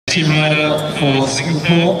team rider for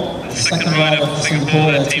Singapore, the second rider for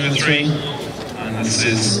Singapore, their team of 3. And this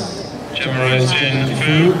is Gemma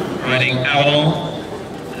Fu riding Avalon.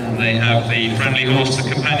 And they have the friendly horse, the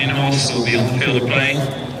companion horse, will be on the field of play.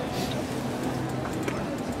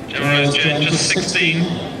 Gemma just 16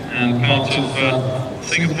 and part of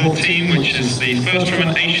Singapore team, which is the first from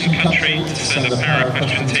an Asian country to send a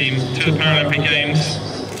para-equestrian team to the Paralympic Games.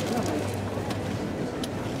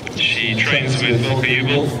 She trains with Volker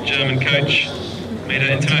Jubel, German coach, made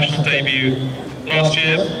her international debut last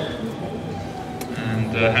year,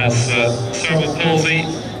 and has cerebral palsy.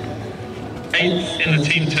 8th in the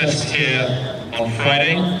team test here on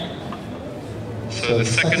Friday. So the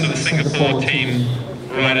second of the Singapore team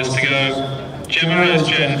riders to go, Gemma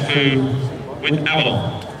Fu with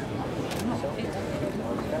Avalon.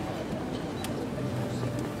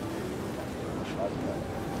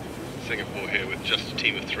 Singapore here with just a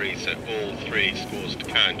team of 3, so all 3 scores to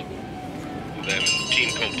count for them. Team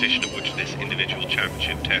competition, of which this individual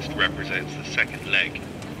championship test represents the second leg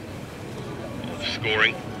of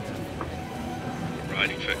scoring.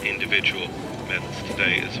 Riding for individual medals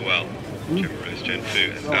today as well. Gemma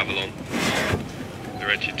Fu and Avalon.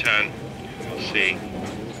 Tan, we'll see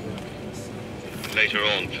later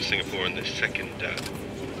on for Singapore in this second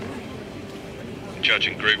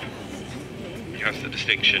judging group. He has the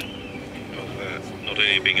distinction of not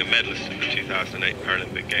only being a medalist in the 2008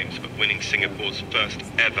 Paralympic Games, but winning Singapore's first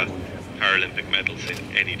ever Paralympic medals in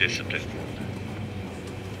any discipline.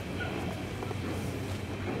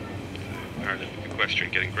 Paralympic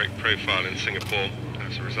equestrian getting great profile in Singapore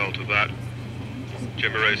as a result of that.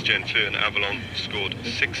 Gemma Fu and Avalon scored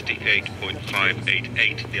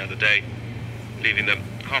 68.588 the other day, leaving them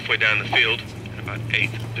halfway down the field in about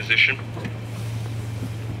 8th position.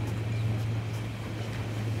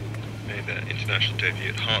 Made their international debut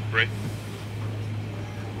at Hartbury,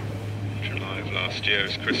 July of last year,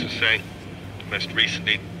 as Chris was saying. Most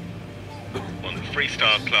recently won the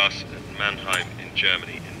freestyle class at Mannheim in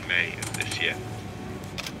Germany in May of this year.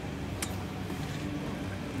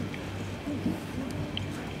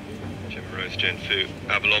 Fu,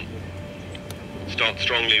 Avalon start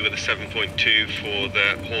strongly with a 7.2 for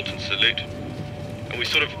their halt and salute, and we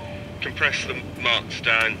sort of compress the marks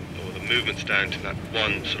down, or the movements down, to that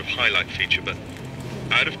one sort of highlight feature. But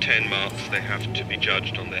out of 10 marks, they have to be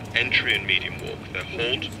judged on their entry and medium walk, their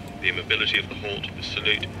halt, the immobility of the halt, the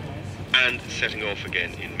salute, and setting off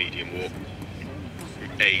again in medium walk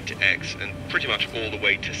from A to X, and pretty much all the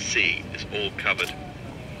way to C is all covered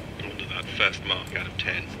under that first mark out of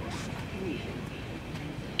 10.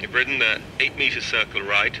 They've ridden an 8-metre circle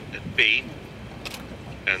ride at B,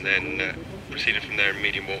 and then proceeded from there in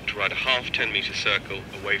medium walk to ride a half 10-metre circle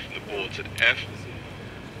away from the boards at F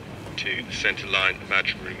to the centre line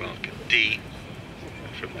imaginary mark at D.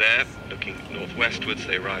 And from there, looking northwestwards,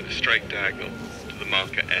 they ride a straight diagonal to the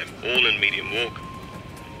marker M, all in medium walk,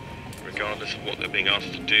 regardless of what they're being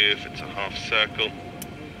asked to do, if it's a half circle,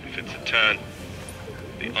 if it's a turn.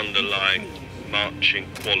 The underlying marching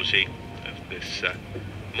quality of this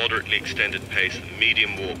moderately extended pace, the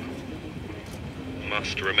medium walk,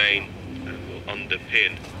 must remain and will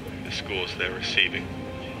underpin the scores they're receiving.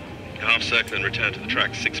 A half circle and return to the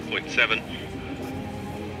track, 6.7.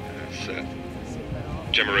 That's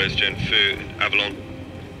Gemma Fu and Avalon.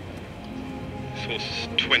 This horse is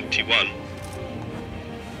 21.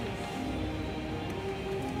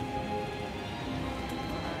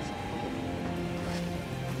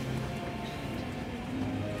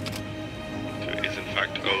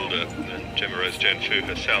 Older than Gemma Fu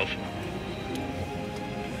herself.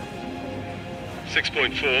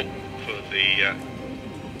 6.4 for the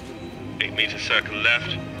 8-metre circle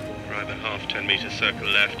left, rather half 10-metre circle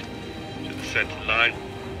left to the centre line,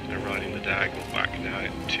 and riding the diagonal back now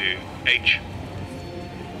to H.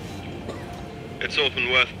 It's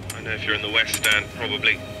Orpenworth. I know if you're in the west stand,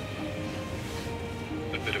 probably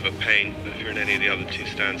a bit of a pain, but if you're in any of the other 2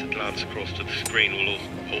 stands, a glance across to the screen will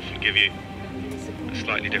often give you a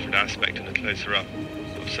slightly different aspect and a closer up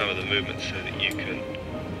of some of the movements, so that you can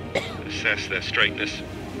assess their straightness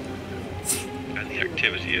and the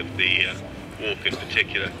activity of the walk in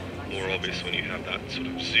particular, more obvious when you have that sort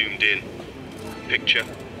of zoomed in picture.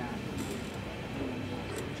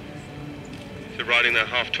 So riding that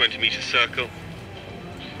half 20-metre circle,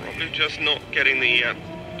 probably just not getting the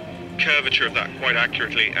curvature of that quite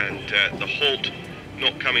accurately, and the halt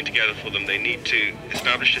not coming together for them. They need to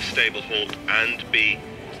establish a stable halt and be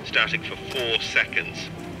static for 4 seconds.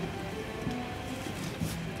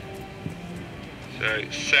 So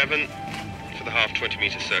 7 for the half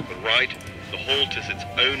 20-metre circle right. The halt is its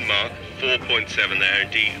own mark, 4.7 there.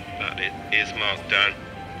 Indeed, that it is marked down.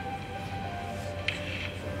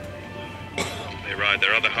 They ride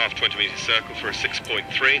their other half 20-metre circle for a 6.3,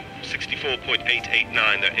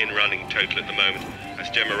 64.889 they're in running total at the moment, as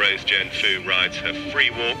Gemma Rose Jen Fu rides her free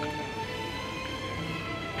walk.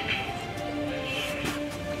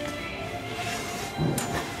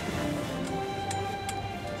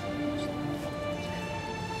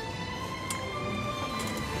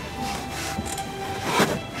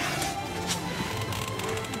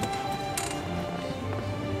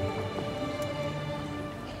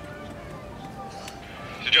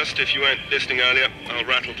 Just if you weren't listening earlier, I'll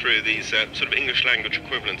rattle through these sort of English language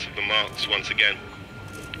equivalents of the marks once again.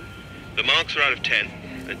 The marks are out of 10,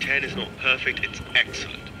 and 10 is not perfect, it's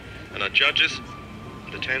excellent. And our judges,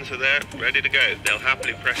 the 10s are there, ready to go. They'll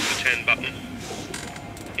happily press the 10 button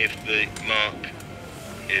if the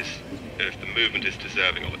movement is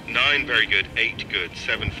deserving of it. 9 very good, 8 good,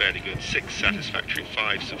 7 fairly good, 6 satisfactory,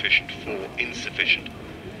 5 sufficient, 4 insufficient.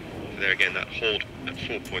 There again, that hold at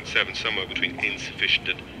 4.7, somewhere between insufficient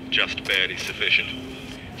and just barely sufficient.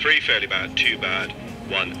 3 fairly bad, 2 bad,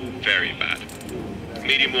 1 very bad.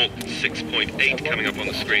 Medium walk 6.8 coming up on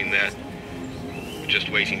the screen there. Just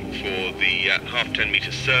waiting for the half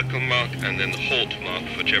 10-metre circle mark and then the halt mark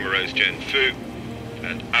for Gemma Rose Jen Fu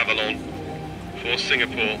and Avalon for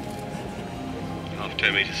Singapore. Half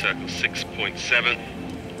 10-metre circle 6.7.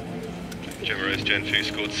 Gemma Rose Jen Fu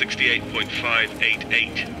scored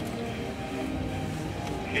 68.588.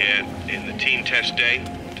 Here in the team test day,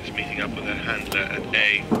 just meeting up with her handler at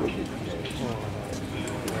A.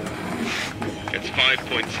 Gets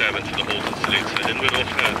 5.7 for the halter salute, so a little bit off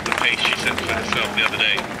the pace she set for herself the other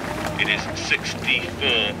day. It is 64,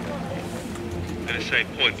 I'm going to say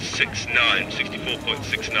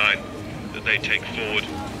 64.69 that they take forward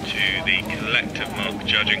to the collective mark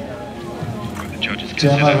judging. The judges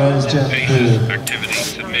consider paces, activity,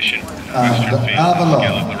 submission, and Avalon,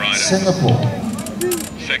 skill of the rider. Singapore.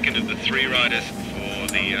 Second of the 3 riders for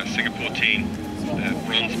the Singapore team, the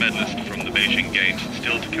bronze medalist from the Beijing Games,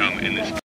 still to come in this